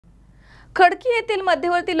खडकी येथील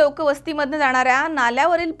मध्यवर्ती लोकवस्तीमध्ये जाणाऱ्या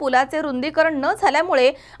नाल्यावरील पुलाचे रुंदीकरण न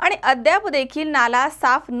झाल्यामुळे आणि अद्याप देखील नाला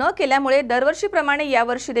साफ न केल्यामुळे दरवर्षीप्रमाणे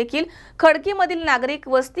यावर्षी देखील खडकीमधील नागरिक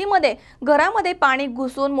वस्तीमध्ये घरामध्ये पाणी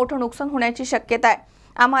घुसून मोठं नुकसान होण्याची शक्यता आहे।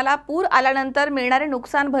 आम्हाला पूर आल्यानंतर मिळणारे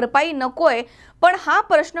नुकसान भरपाई नकोय, पण हा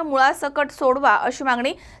प्रश्न मुळासकट सोडवा अशी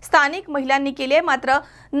मागणी स्थानिक महिलांनी केली आहे। मात्र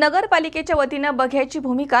नगरपालिकेच्या वतीने बघ्याची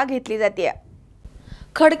भूमिका घेतली जाते।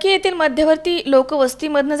 खडकी येथील मध्यवर्ती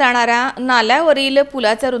लोकवस्तीमधून जाणाऱ्या नाल्यावरील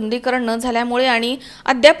पुलाचे रुंदीकरण न झाल्यामुळे आणि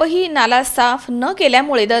अद्यापही नाला साफ न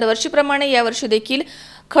केल्यामुळे दरवर्षीप्रमाणे यावर्षी देखील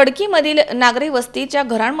खडकीमधील नागरी वस्तीच्या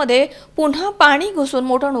घरांमध्ये पुन्हा पाणी घुसून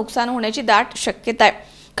मोठं नुकसान होण्याची दाट शक्यता आहे।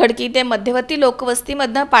 खडकी ते मध्यवर्ती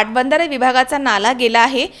लोकवस्तीमधून पाटबंधारे विभागाचा नाला गेला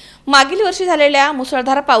आहे। मागील वर्षी झालेल्या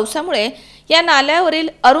मुसळधार पावसामुळे या नाल्यावरील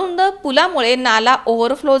अरुंद पुलामुळे नाला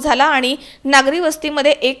ओव्हरफ्लो झाला आणि नागरी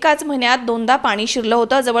वस्तीमध्ये एकाच महिन्यात दोनदा पाणी शिरलं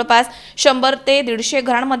होतं। जवळपास 100 ते 150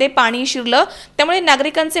 घरांमध्ये पाणी शिरलं, त्यामुळे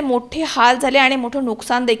नागरिकांचे मोठे हाल झाले आणि मोठं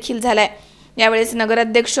नुकसान देखील झालंय। यावेळेस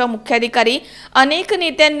नगराध्यक्ष, मुख्याधिकारी, अनेक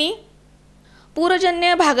नेत्यांनी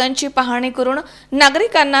पूरजन्य भागांची पाहणी करून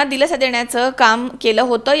नागरिकांना दिलासा देण्याचं काम केलं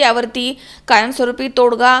होतं। यावरती कायमस्वरूपी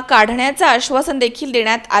तोडगा काढण्याचं आश्वासन देखील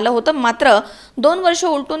देण्यात आलं होतं। मात्र 2 वर्ष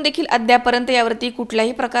उलटून देखील अद्यापर्यंत यावरती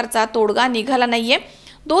कुठल्याही प्रकारचा तोडगा निघाला नाहीये।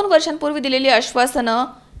 2 वर्षांपूर्वी दिलेली आश्वासनं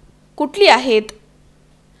कुठली आहेत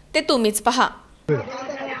ते तुम्हीच पहा।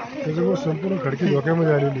 त्याच्यामुळे संपूर्ण खडकी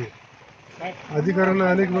धोक्यामध्ये आलेली आहे। अधिकाऱ्यांना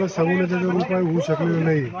अनेक वेळा सांगून त्याच्यावर उपाय होऊ शकलेला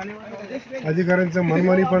नाही। अधिकाऱ्यांचा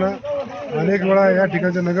मनमानीपणा अनेक वेळा या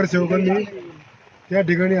ठिकाणच्या नगरसेवकांनी त्या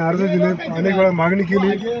ठिकाणी अर्ज दिले, अनेक वेळा मागणी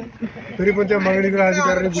केली, तरी पण त्या मागणीकडे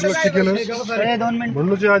अधिकाऱ्यांनी दुर्लक्ष केलं।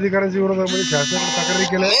 म्हणूनच या अधिकाऱ्यांच्या विरोधामध्ये शासनाकडे तक्रारी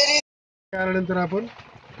केल्या। त्यानंतर आपण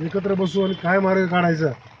एकत्र बसू आणि काय मार्ग काढायचा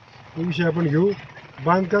हा विषय आपण घेऊ।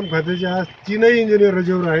 बांधकाम खात्याचे आज 3 इंजिनियर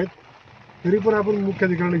रजेवर आहेत, तरी पण आपण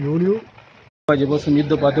मुख्याधिकाऱ्यांना घेऊन येऊ। वाजेपासून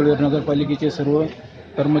युद्ध पातळीवर नगरपालिकेचे सर्व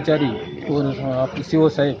कर्मचारी व आपले सीओ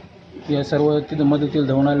साहेब या सर्व तिथं मदतीला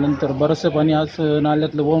धावून आल्यानंतर बरंचसं पाणी आज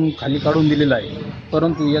नाल्यातलं वाहून खाली काढून दिलेलं आहे।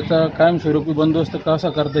 परंतु याचा कायमस्वरूपी बंदोबस्त कसा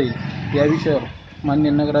करता येईल या विषयावर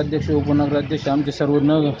माननीय नगराध्यक्ष, उपनगराध्यक्ष, आमचे सर्व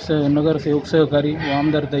नगरसेवक, सहकारी व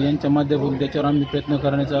आमदार यांच्या माध्यमातून त्याच्यावर आम्ही प्रयत्न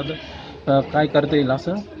करण्याचा काय करता येईल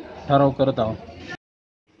असं ठराव करत आहोत।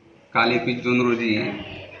 काल 21 जून रोजी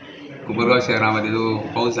कुबरगाव शहरामध्ये जो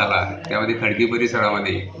पाऊस झाला त्यामध्ये खडकी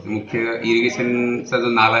परिसरामध्ये मुख्य इरिगेशनचा जो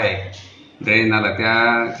नाला आहे, ड्रेन नाला,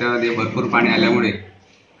 त्याच्यामध्ये भरपूर पाणी आल्यामुळे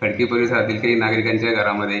खडकी परिसरातील काही नागरिकांच्या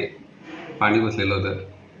घरामध्ये पाणी घुसलेलं होतं।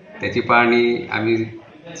 त्याची पाहणी आम्ही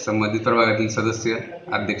संबंधित प्रभागातील सदस्य,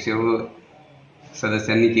 अध्यक्ष व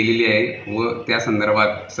सदस्यांनी केलेली आहे व त्या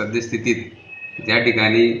संदर्भात सद्यस्थितीत ज्या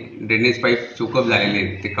ठिकाणी ड्रेनेज पाईप चोकअप झालेले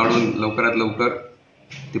आहेत ते काढून लवकरात लवकर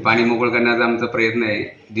ते पाणी मोकळं करण्याचा आमचा प्रयत्न आहे।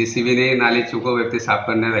 JCBने नाले चोकअप ते साफ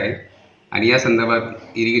करणार आहे आणि या संदर्भात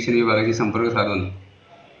इरिगेशन विभागाशी संपर्क साधून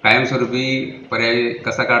कायमस्वरूपी पर्याय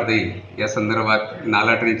कसा काढता येईल या संदर्भात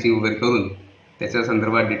नाला ट्रेंचिंग वगैरे करून त्याच्या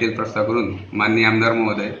संदर्भात डिटेल प्रस्ताव करून माननीय आमदार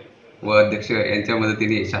महोदय व अध्यक्ष यांच्या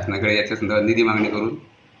मदतीने शासनाकडे याच्या संदर्भात निधी मागणी करून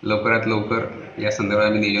लवकरात लवकर या संदर्भात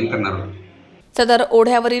आम्ही नियोजन करणार आहोत। सदर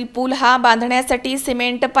ओढ्यावरील पूल हा बांधण्यासाठी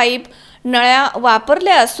सिमेंट पाईप, नळ्या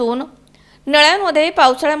वापरल्या असून नळ्यांमध्ये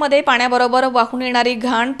पावसाळ्यामध्ये पाण्याबरोबर वाहून येणारी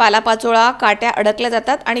घाण, पालापाचोळा, काट्या अडकल्या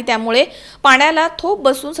जातात आणि त्यामुळे पाण्याला थोप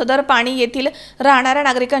बसून सदर पाणी येथील राहणाऱ्या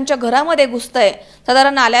नागरिकांच्या घरामध्ये घुसतंय। सदर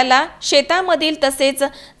नाल्याला शेतामधील तसेच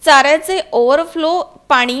चाऱ्याचे ओव्हरफ्लो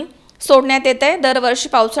पाणी सोडण्यात येत आहे। दरवर्षी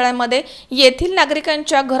पावसाळ्यामध्ये येथील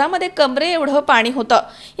नागरिकांच्या घरामध्ये कमरे एवढं पाणी होतं।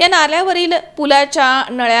 या नाल्यावरील पुलाच्या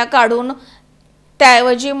नळ्या काढून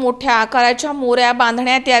त्याऐवजी मोठ्या आकाराच्या मोऱ्या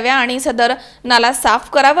बांधण्यात याव्या आणि सदर नाला साफ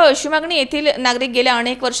करावा अशी मागणी येथील नागरिक गेल्या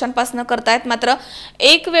अनेक वर्षांपासून करतायत। मात्र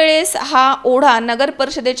एक वेळेस हा ओढा नगर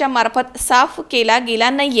परिषदेच्या मार्फत साफ केला गेला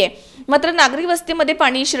नाहीये। मात्र नागरी वस्तीमध्ये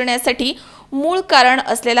पाणी शिरण्यासाठी मूळ कारण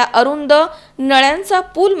असलेला अरुंद नळ्यांचा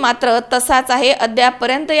पूल मात्र तसाच आहे।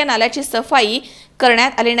 अद्यापर्यंत या नाल्याची सफाई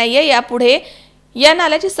करण्यात आली नाहीये। यापुढे या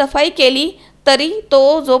नाल्याची सफाई केली तरी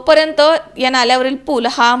जोपर्यंत या नाल्यावरील पूल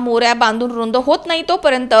हा मोऱ्या बांधून रुंद होत नाही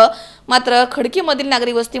तोपर्यंत मात्र खडकीमधील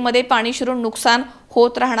नागरी वस्तीमध्ये पाणी शिरून नुकसान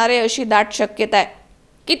होत राहणार आहे अशी दाट शक्यता आहे।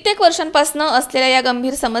 कित्येक वर्षांपासून असलेल्या या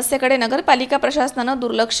गंभीर समस्येकडे नगरपालिका प्रशासनानं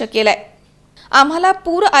दुर्लक्ष केलंय। आम्हाला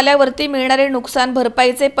पूर आल्यावरती मिळणारे नुकसान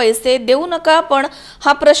भरपाईचे पैसे देऊ नका, पण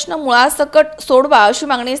हा प्रश्न मुळासकट सोडवा अशी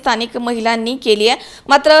मागणी स्थानिक महिलांनी केली आहे।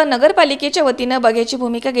 मात्र नगरपालिकेच्या वतीनं बघ्याची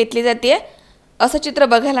भूमिका घेतली जाते असं चित्र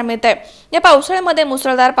बघायला मिळत आहे। या पावसाळ्यामध्ये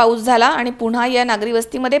मुसळधार पाऊस झाला आणि पुन्हा या नागरी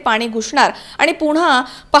वस्तीमध्ये पाणी घुसणार आणि पुन्हा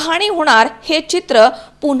पाहणी होणार हे चित्र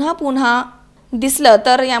पुन्हा दिसलं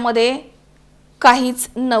तर यामध्ये काहीच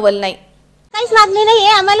नवल नाही। काहीच मागणी नाही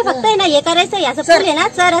आहे आम्हाला, फक्त आहे ना हे करायचं, असं पूल आहे ना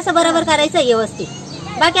सर असं बरोबर करायचं व्यवस्थित,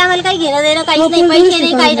 बाकी आम्हाला काही घेणं देणं काहीच नाही, पैसे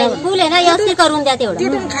नाही काही नाही, पूल आहे ना व्यवस्थित करून द्या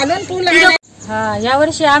तेवढं. हा,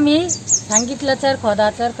 यावर्षी आम्ही सांगितलं चर खोदा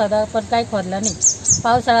पण काही खोदला नाही.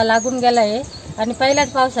 पावसाळा लागून गेला आहे आणि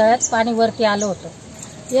पहिल्याच पावसाळ्यात पाणी वरती आलं होतं.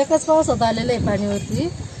 एकच पावसात आलेलं आहे पाणी वरती.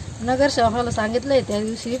 नगरसेवकाला सांगितलंय त्या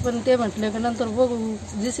दिवशी, पण ते म्हटले की नंतर बघू,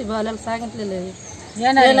 JCB वाल्याला सांगितलेलं आहे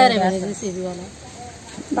येणार आहे JCB वाला.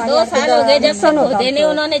 2 साल हो गए जब से खोदे नहीं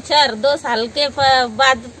उन्होंने, 2 साल के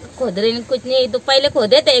बाद खोद रहे कुछ नहीं, तो पहले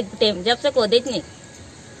खोदे थे एक टाइम, जब से खोदे नहीं.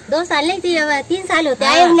 2 साल नहीं 3 साल होते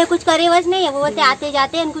आए, हमने कुछ करे बस नहीं, वो बोलते आते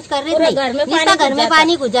जाते हैं कुछ कर रहे नहीं, घर में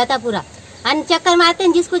पानी घुस जाता पूरा, और चक्कर मारते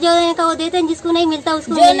हैं, जिसको जो का वो देते हैं, जिसको नहीं मिलता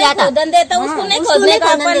उसको मिल जाता, देता उसको नहीं खोदने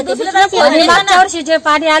का. मागच्या वर्षी जे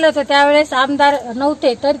पाणी आलं होतं त्यावेळेस आमदार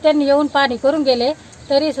नव्हते, तरी त्यांनी येऊन पाणी करून गेले,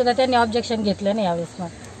 तरी सुद्धा त्यांनी ऑब्जेक्शन घेतलं नाही यावेळेस. मग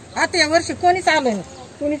आता या वर्षी कोणीच आलं नाही,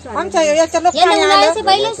 आमच्या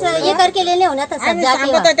पहिलेच हे करके लेने होना था सब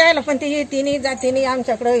जाके द्यायला, पण ते येते नाही जाते नाही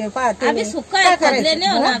आमच्याकडे पाहते. अभी सुक्का है, खोदले नहीं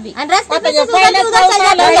होना अभी. और रास्ते पे से उधर चल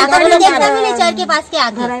जाते हैं, कभी देखता भी नहीं चढ़ के पास के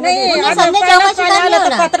आगे उन्हें सामने चौकसी करनी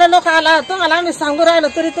होना. पत्र लोक आला तुम्हाला आम्ही सांगू राहिलो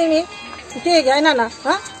तरी तुम्ही ते घ्यायना ना.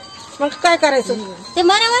 मग काय करायचं, ते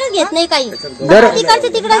मनावरच घेत नाही काही, तिकडचे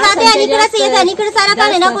तिकडे जाते आणि इकडे येते आणि इकडे सारा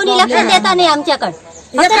पाणी ना कोणी लक्ष देता नाही आमच्याकडे.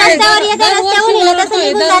 रस्त्यावर येते, रस्त्यावर नेलं तसं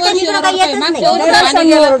निघून जाते, तिकडे काही येतच नाही.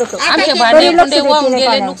 आमचे भांडे कुंडे वाहून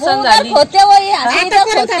गेले, नुकसान झाली.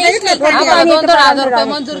 2,000 रुपये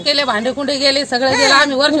मंजूर केले, भांडे कुंडे गेले, सगळे गेले.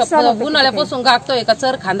 आम्ही वर्ष उन्हाळ्यापासून गागतोय का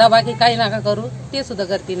सर खांदा बाकी काही नका करू, ते सुद्धा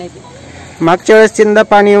करते नाही. मागच्या वेळेस चिंदा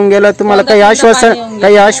पाणी येऊन गेलं, तुम्हाला काही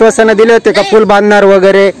आश्वासन दिले होते का पूल बांधणार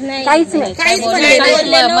वगैरे? काहीच नाही,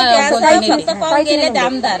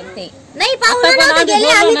 आमदार ते नाही पाहून नव्हते गेले,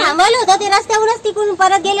 आम्ही थांबवलं होतं, ते रस्त्यावरूनच तिकडून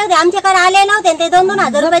परत गेले होते, आमच्याकडे आले नव्हते, ते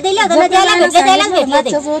 2,000 रुपये दिले होते ना, त्यालाच भेटले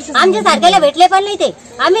ते, आमच्या सारख्याला भेटले पण नाही ते.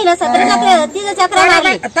 आम्ही ना 17 चक्र तिथं चक्र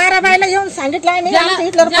मारले, ताराबाईला येऊन सांगितलं आम्ही, आमच्या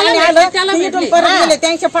इथलं पाणी आलं तिथून परत गेले,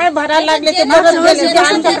 त्यांचे पाय भरायला लागले, ते परत गेले,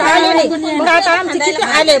 आमच्याकडे आले नाही. मग आता आमचे किती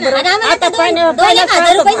आले बरं, आता 2,000 रुपयाची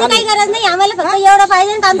काही गरज नाही आम्हाला, फक्त एवढं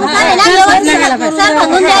पाहिजे काम सर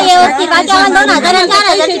म्हणून द्या व्यवस्थित, बाकी आम्हाला 2,000 आणि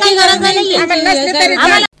 4,000ची काही गरज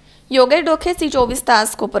नाही. योगेश डोके, C24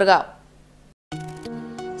 तास, कोपरगाव.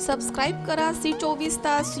 सबस्क्राईब करा C24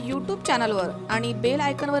 तास यूट्यूब चॅनलवर आणि बेल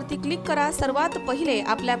आयकॉनवरती क्लिक करा सर्वात पहिले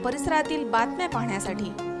आपल्या परिसरातील बातम्या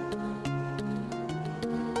पाहण्यासाठी.